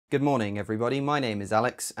Good morning, everybody. My name is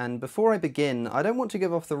Alex, and before I begin, I don't want to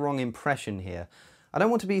give off the wrong impression here. I don't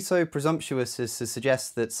want to be so presumptuous as to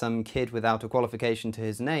suggest that some kid without a qualification to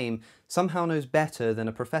his name somehow knows better than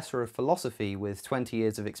a professor of philosophy with 20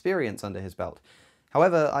 years of experience under his belt.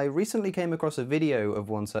 However, I recently came across a video of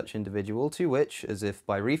one such individual to which, as if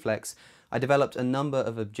by reflex, I developed a number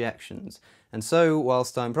of objections. And so,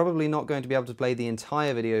 whilst I'm probably not going to be able to play the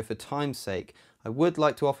entire video for time's sake, I would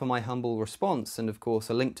like to offer my humble response, and of course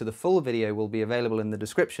a link to the full video will be available in the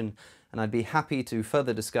description, and I'd be happy to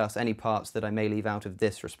further discuss any parts that I may leave out of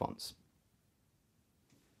this response.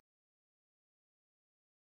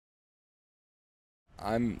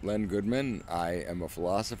 I'm Lenn Goodman. I am a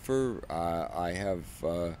philosopher. I have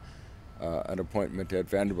an appointment at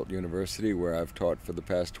Vanderbilt University where I've taught for the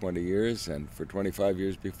past 20 years, and for 25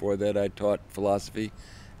 years before that I taught philosophy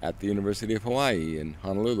at the University of Hawaii in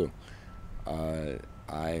Honolulu.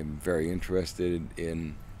 I'm very interested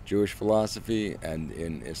in Jewish philosophy and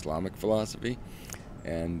in Islamic philosophy,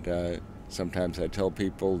 and sometimes I tell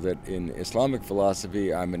people that in Islamic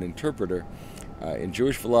philosophy I'm an interpreter. In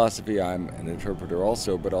Jewish philosophy I'm an interpreter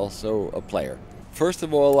also, but also a player. First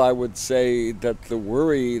of all, I would say that the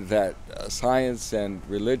worry that science and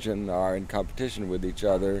religion are in competition with each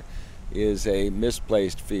other is a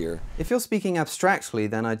misplaced fear. If you're speaking abstractly,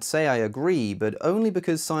 then I'd say I agree, but only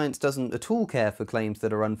because science doesn't at all care for claims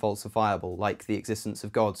that are unfalsifiable, like the existence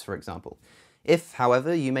of gods, for example. If,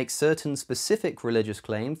 however, you make certain specific religious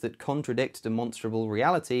claims that contradict demonstrable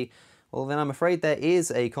reality, well then I'm afraid there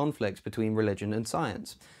is a conflict between religion and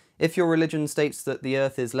science. If your religion states that the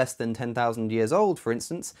Earth is less than 10,000 years old, for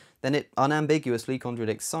instance, then it unambiguously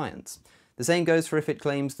contradicts science. The same goes for if it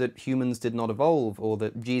claims that humans did not evolve, or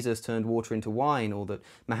that Jesus turned water into wine, or that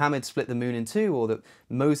Muhammad split the moon in two, or that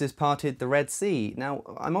Moses parted the Red Sea. Now,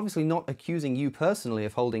 I'm obviously not accusing you personally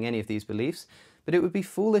of holding any of these beliefs, but it would be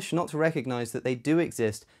foolish not to recognize that they do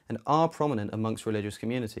exist and are prominent amongst religious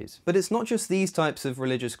communities. But it's not just these types of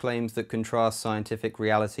religious claims that contrast scientific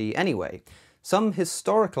reality anyway. Some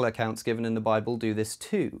historical accounts given in the Bible do this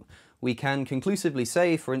too. We can conclusively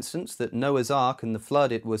say, for instance, that Noah's Ark and the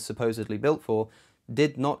flood it was supposedly built for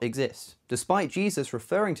did not exist, despite Jesus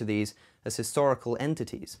referring to these as historical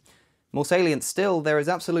entities. More salient still, there is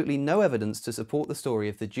absolutely no evidence to support the story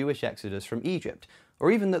of the Jewish exodus from Egypt, or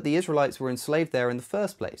even that the Israelites were enslaved there in the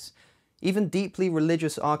first place. Even deeply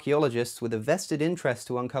religious archaeologists with a vested interest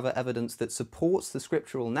to uncover evidence that supports the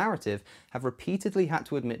scriptural narrative have repeatedly had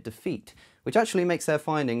to admit defeat, which actually makes their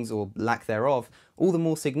findings, or lack thereof, all the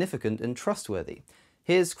more significant and trustworthy.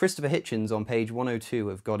 Here's Christopher Hitchens on page 102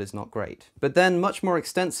 of God is Not Great. But then much more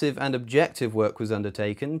extensive and objective work was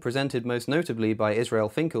undertaken, presented most notably by Israel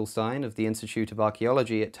Finkelstein of the Institute of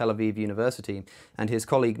Archaeology at Tel Aviv University and his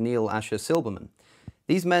colleague Neil Asher Silberman.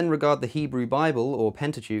 These men regard the Hebrew Bible, or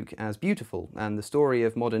Pentateuch, as beautiful, and the story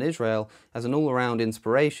of modern Israel as an all-around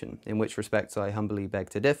inspiration, in which respects I humbly beg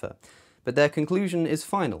to differ. But their conclusion is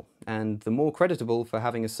final, and the more creditable for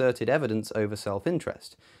having asserted evidence over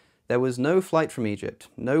self-interest. There was no flight from Egypt,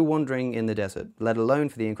 no wandering in the desert, let alone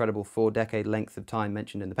for the incredible 4-decade length of time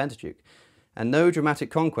mentioned in the Pentateuch, and no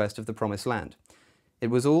dramatic conquest of the Promised Land. It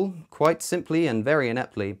was all, quite simply and very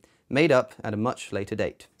ineptly, made up at a much later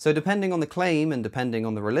date. So depending on the claim and depending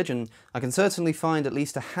on the religion, I can certainly find at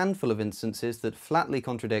least a handful of instances that flatly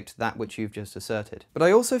contradict that which you've just asserted. But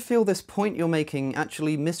I also feel this point you're making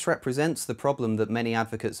actually misrepresents the problem that many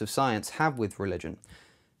advocates of science have with religion.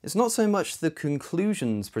 It's not so much the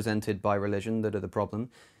conclusions presented by religion that are the problem,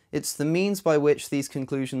 it's the means by which these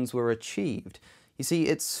conclusions were achieved. You see,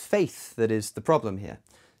 it's faith that is the problem here.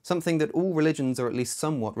 Something that all religions are at least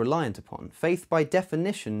somewhat reliant upon. Faith, by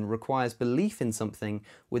definition, requires belief in something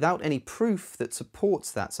without any proof that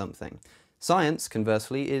supports that something. Science,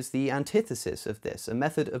 conversely, is the antithesis of this, a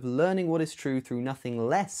method of learning what is true through nothing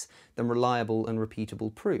less than reliable and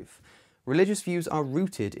repeatable proof. Religious views are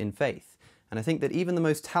rooted in faith, and I think that even the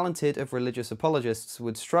most talented of religious apologists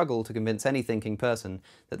would struggle to convince any thinking person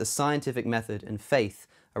that the scientific method and faith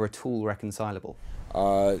are at all reconcilable.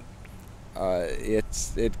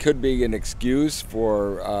 It could be an excuse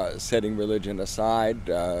for setting religion aside.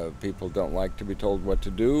 People don't like to be told what to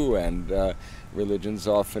do, and religions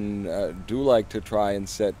often do like to try and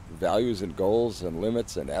set values and goals and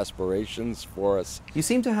limits and aspirations for us. You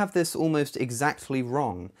seem to have this almost exactly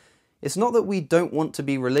wrong. It's not that we don't want to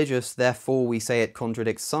be religious, therefore we say it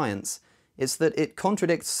contradicts science. It's that it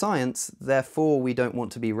contradicts science, therefore we don't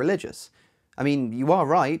want to be religious. I mean, you are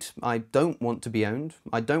right, I don't want to be owned,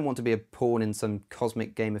 I don't want to be a pawn in some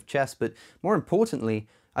cosmic game of chess, but more importantly,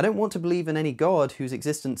 I don't want to believe in any god whose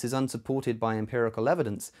existence is unsupported by empirical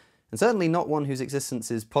evidence, and certainly not one whose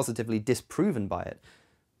existence is positively disproven by it.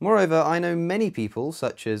 Moreover, I know many people,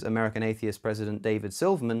 such as American atheist President David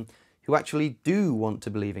Silverman, who actually do want to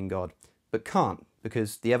believe in God, but can't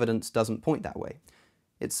because the evidence doesn't point that way.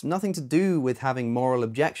 It's nothing to do with having moral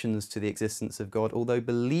objections to the existence of God, although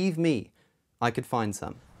believe me, I could find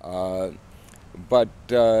some. But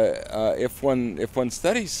if one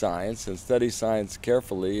studies science and studies science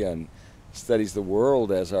carefully and studies the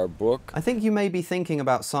world as our book... I think you may be thinking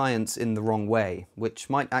about science in the wrong way, which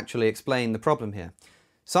might actually explain the problem here.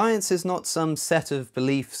 Science is not some set of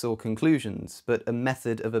beliefs or conclusions, but a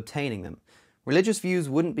method of obtaining them. Religious views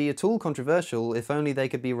wouldn't be at all controversial if only they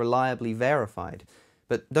could be reliably verified.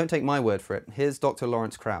 But don't take my word for it. Here's Dr.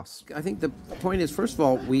 Lawrence Krauss. I think the point is, first of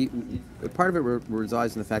all, part of it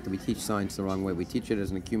resides in the fact that we teach science the wrong way. We teach it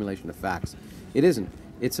as an accumulation of facts. It isn't.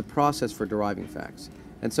 It's a process for deriving facts.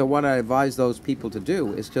 And so what I advise those people to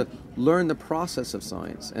do is to learn the process of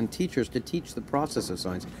science, and teachers to teach the process of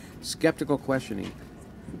science. Skeptical questioning,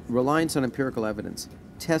 reliance on empirical evidence,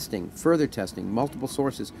 testing, further testing, multiple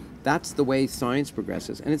sources. That's the way science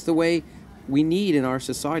progresses. And it's the way we need in our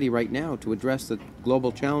society right now to address the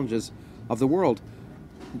global challenges of the world.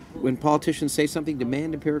 When politicians say something,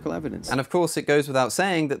 demand empirical evidence. And of course it goes without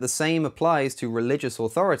saying that the same applies to religious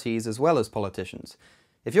authorities as well as politicians.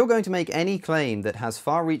 If you're going to make any claim that has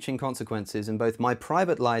far-reaching consequences in both my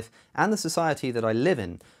private life and the society that I live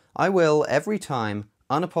in, I will, every time,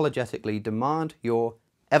 unapologetically demand your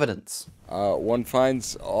evidence. One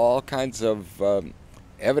finds all kinds of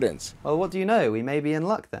evidence. Well, what do you know? We may be in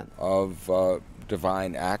luck then. Of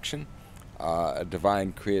divine action,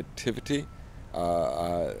 divine creativity,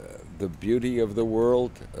 the beauty of the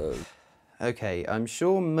world. Okay, I'm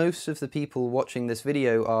sure most of the people watching this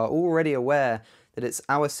video are already aware that it's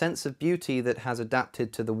our sense of beauty that has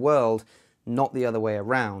adapted to the world, not the other way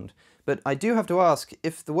around. But I do have to ask,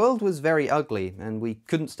 if the world was very ugly and we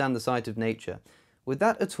couldn't stand the sight of nature, would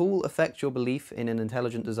that at all affect your belief in an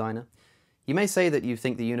intelligent designer? You may say that you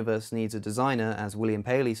think the universe needs a designer, as William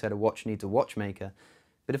Paley said a watch needs a watchmaker,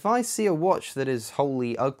 but if I see a watch that is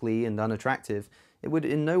wholly ugly and unattractive, it would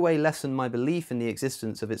in no way lessen my belief in the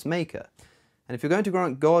existence of its maker. And if you're going to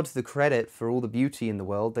grant God the credit for all the beauty in the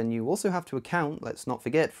world, then you also have to account, let's not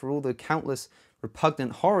forget, for all the countless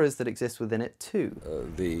repugnant horrors that exist within it too.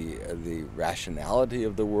 The rationality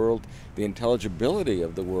of the world, the intelligibility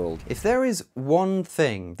of the world. If there is one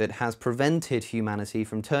thing that has prevented humanity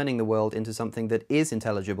from turning the world into something that is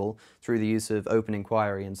intelligible through the use of open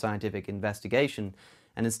inquiry and scientific investigation,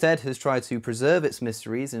 and instead has tried to preserve its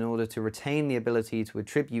mysteries in order to retain the ability to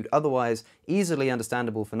attribute otherwise easily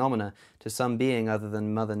understandable phenomena to some being other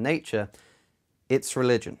than Mother Nature, it's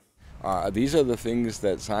religion. These are the things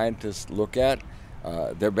that scientists look at.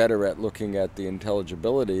 They're better at looking at the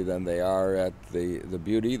intelligibility than they are at the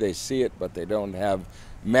beauty. They see it, but they don't have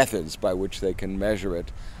methods by which they can measure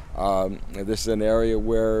it. This is an area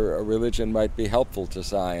where a religion might be helpful to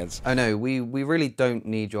science. Oh no, we really don't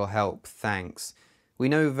need your help, thanks. We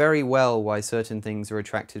know very well why certain things are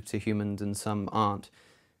attractive to humans and some aren't.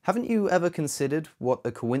 Haven't you ever considered what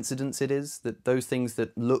a coincidence it is that those things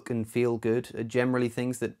that look and feel good are generally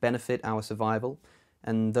things that benefit our survival,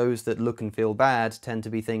 and those that look and feel bad tend to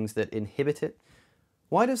be things that inhibit it?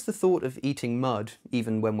 Why does the thought of eating mud,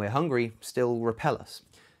 even when we're hungry, still repel us?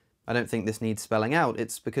 I don't think this needs spelling out.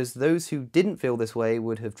 It's because those who didn't feel this way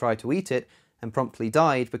would have tried to eat it and promptly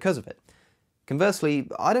died because of it. Conversely,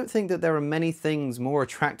 I don't think that there are many things more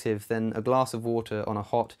attractive than a glass of water on a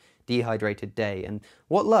hot, dehydrated day, and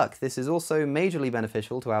what luck, this is also majorly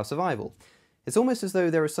beneficial to our survival. It's almost as though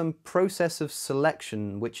there is some process of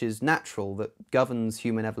selection which is natural that governs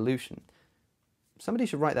human evolution. Somebody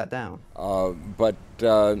should write that down. But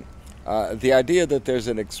the idea that there's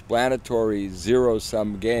an explanatory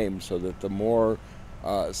zero-sum game so that the more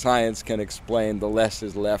science can explain, the less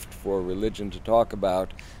is left for religion to talk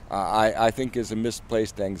about, I think is a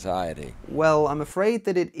misplaced anxiety. Well, I'm afraid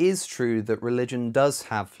that it is true that religion does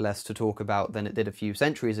have less to talk about than it did a few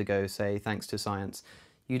centuries ago, say, thanks to science.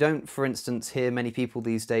 You don't, for instance, hear many people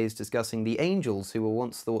these days discussing the angels who were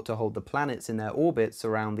once thought to hold the planets in their orbits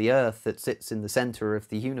around the Earth that sits in the center of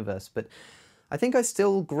the universe, but I think I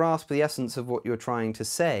still grasp the essence of what you're trying to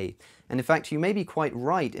say, and in fact you may be quite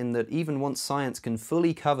right in that even once science can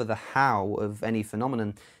fully cover the how of any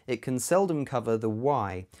phenomenon, it can seldom cover the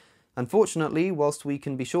why. Unfortunately, whilst we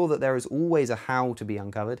can be sure that there is always a how to be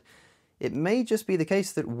uncovered, it may just be the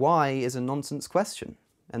case that why is a nonsense question,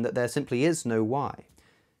 and that there simply is no why.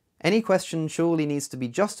 Any question surely needs to be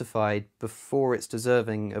justified before it's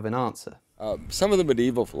deserving of an answer. Some of the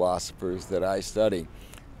medieval philosophers that I study,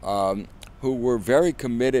 who were very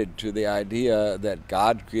committed to the idea that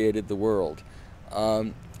God created the world,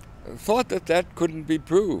 thought that that couldn't be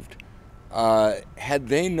proved. Had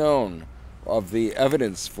they known of the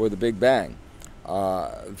evidence for the Big Bang,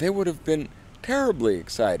 they would have been terribly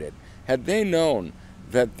excited. Had they known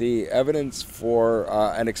that the evidence for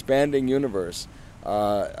an expanding universe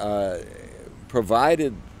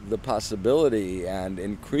provided the possibility and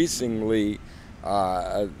increasingly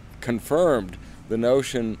confirmed the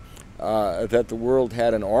notion that the world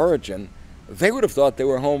had an origin, they would have thought they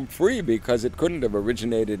were home free because it couldn't have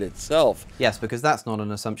originated itself. Yes, because that's not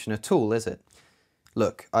an assumption at all, is it?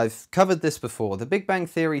 Look, I've covered this before. The Big Bang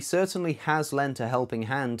Theory certainly has lent a helping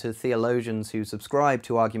hand to theologians who subscribe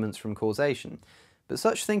to arguments from causation, but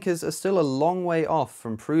such thinkers are still a long way off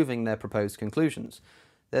from proving their proposed conclusions.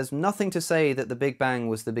 There's nothing to say that the Big Bang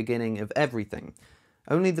was the beginning of everything,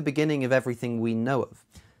 only the beginning of everything we know of.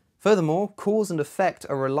 Furthermore, cause and effect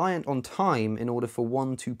are reliant on time in order for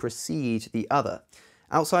one to precede the other.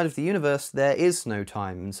 Outside of the universe, there is no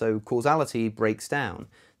time, and so causality breaks down.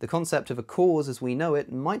 The concept of a cause as we know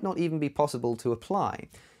it might not even be possible to apply.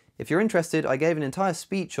 If you're interested, I gave an entire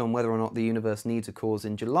speech on whether or not the universe needs a cause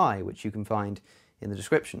in July, which you can find in the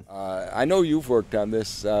description. I know you've worked on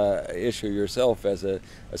this issue yourself as a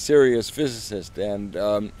serious physicist, and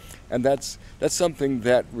that's something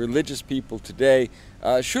that religious people today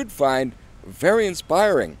should find very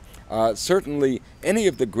inspiring. Certainly, any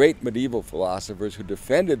of the great medieval philosophers who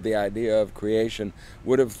defended the idea of creation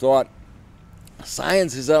would have thought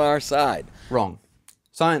science is on our side. Wrong.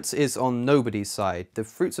 Science is on nobody's side. The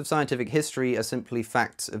fruits of scientific history are simply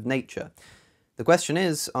facts of nature. The question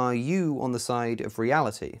is, are you on the side of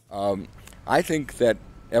reality? I think that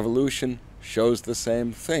evolution shows the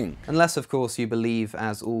same thing. Unless, of course, you believe,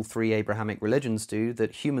 as all three Abrahamic religions do,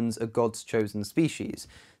 that humans are God's chosen species,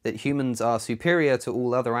 that humans are superior to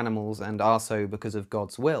all other animals and are so because of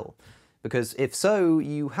God's will. Because if so,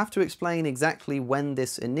 you have to explain exactly when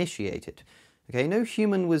this initiated. Okay, no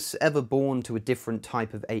human was ever born to a different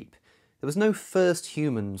type of ape. There was no first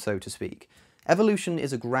human, so to speak. Evolution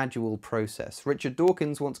is a gradual process. Richard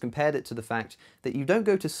Dawkins once compared it to the fact that you don't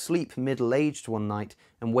go to sleep middle-aged one night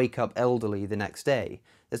and wake up elderly the next day.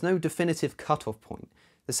 There's no definitive cut-off point.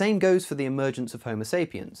 The same goes for the emergence of Homo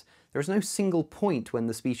sapiens. There is no single point when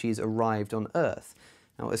the species arrived on Earth.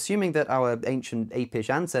 Now, assuming that our ancient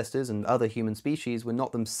apish ancestors and other human species were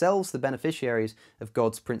not themselves the beneficiaries of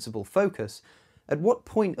God's principal focus, at what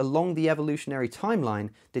point along the evolutionary timeline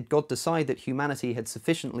did God decide that humanity had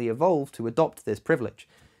sufficiently evolved to adopt this privilege?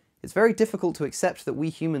 It's very difficult to accept that we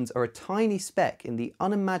humans are a tiny speck in the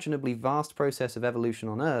unimaginably vast process of evolution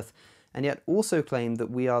on Earth, and yet also claim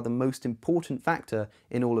that we are the most important factor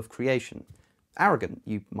in all of creation. Arrogant,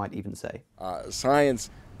 you might even say. Science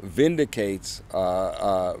vindicates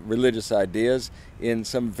religious ideas in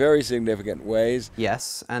some very significant ways.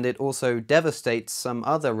 Yes, and it also devastates some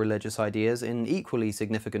other religious ideas in equally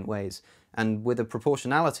significant ways, and with a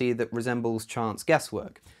proportionality that resembles chance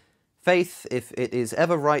guesswork. Faith, if it is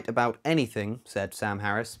ever right about anything, said Sam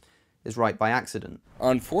Harris, is right by accident.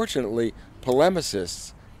 Unfortunately,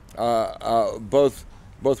 polemicists, both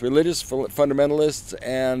religious fundamentalists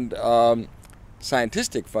and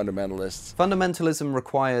scientific fundamentalists. Fundamentalism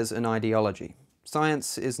requires an ideology.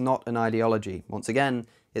 Science is not an ideology. Once again,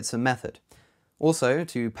 it's a method. Also,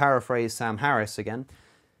 to paraphrase Sam Harris again,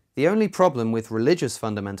 the only problem with religious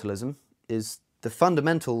fundamentalism is the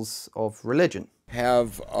fundamentals of religion.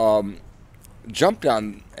 Have jumped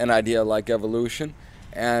on an idea like evolution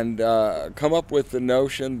and come up with the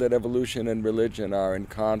notion that evolution and religion are in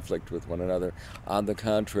conflict with one another. On the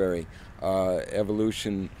contrary,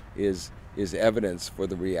 evolution is evidence for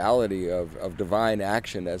the reality of divine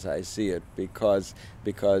action as I see it, because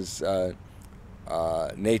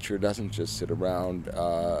nature doesn't just sit around.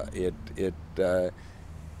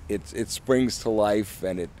 It springs to life,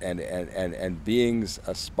 and beings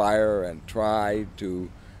aspire and try to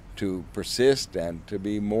persist and to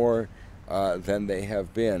be more than they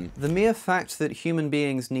have been. The mere fact that human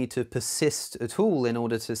beings need to persist at all in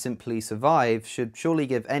order to simply survive should surely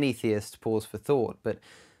give any theist pause for thought, but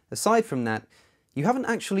aside from that, you haven't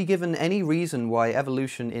actually given any reason why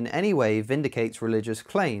evolution in any way vindicates religious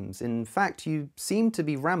claims. In fact, you seem to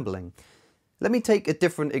be rambling. Let me take a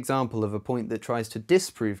different example of a point that tries to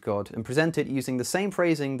disprove God and present it using the same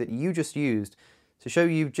phrasing that you just used to show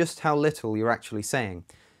you just how little you're actually saying.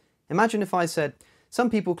 Imagine if I said, some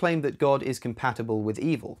people claim that God is compatible with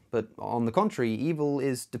evil, but on the contrary, evil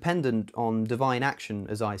is dependent on divine action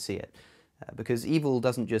as I see it. Because evil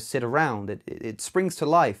doesn't just sit around, it springs to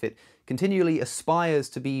life, it continually aspires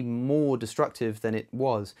to be more destructive than it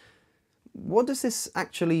was. What does this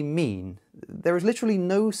actually mean? There is literally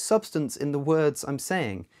no substance in the words I'm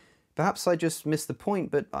saying. Perhaps I just missed the point,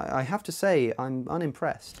 but I have to say I'm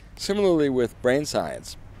unimpressed. Similarly with brain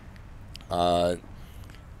science, I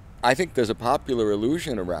think there's a popular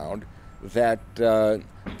illusion around that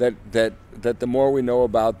that the more we know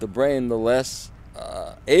about the brain, the less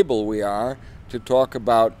able we are to talk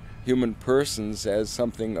about human persons as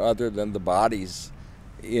something other than the bodies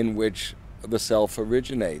in which the self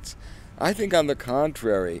originates. I think, on the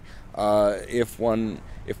contrary, if one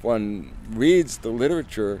reads the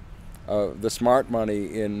literature, the smart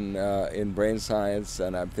money in brain science,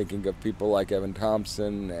 and I'm thinking of people like Evan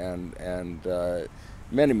Thompson and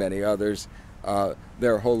many others,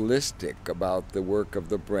 they're holistic about the work of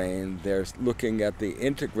the brain. They're looking at the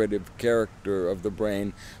integrative character of the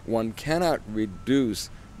brain. One cannot reduce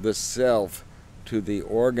the self to the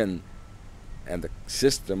organ and the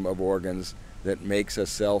system of organs that makes a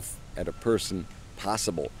self and a person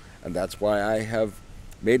possible. And that's why I have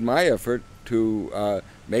made my effort to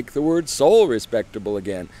make the word soul respectable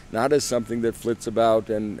again, not as something that flits about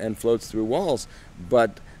and floats through walls,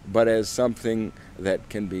 but as something that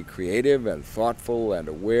can be creative and thoughtful and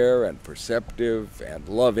aware and perceptive and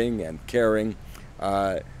loving and caring.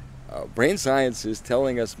 Brain science is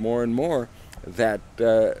telling us more and more that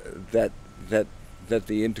the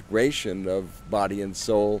integration of body and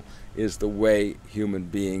soul is the way human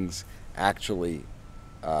beings actually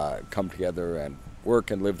come together and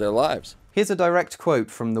work and live their lives. Here's a direct quote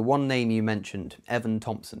from the one name you mentioned, Evan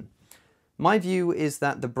Thompson. "My view is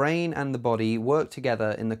that the brain and the body work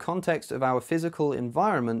together in the context of our physical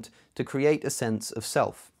environment to create a sense of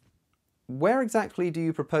self." Where exactly do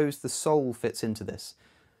you propose the soul fits into this?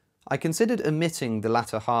 I considered omitting the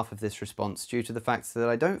latter half of this response due to the fact that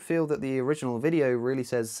I don't feel that the original video really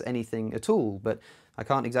says anything at all, but I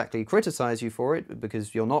can't exactly criticize you for it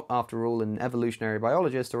because you're not, after all, an evolutionary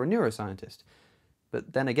biologist or a neuroscientist.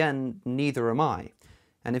 But then again, neither am I.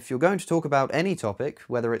 And if you're going to talk about any topic,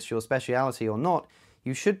 whether it's your speciality or not,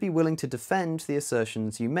 you should be willing to defend the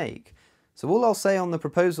assertions you make. So all I'll say on the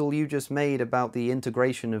proposal you just made about the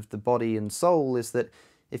integration of the body and soul is that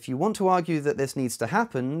if you want to argue that this needs to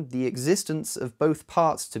happen, the existence of both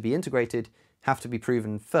parts to be integrated have to be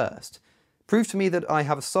proven first. Prove to me that I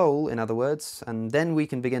have a soul, in other words, and then we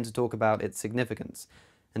can begin to talk about its significance.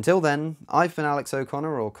 Until then, I've been Alex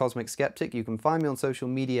O'Connor, or Cosmic Skeptic. You can find me on social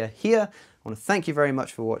media here. I want to thank you very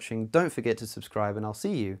much for watching. Don't forget to subscribe, and I'll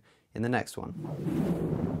see you in the next one.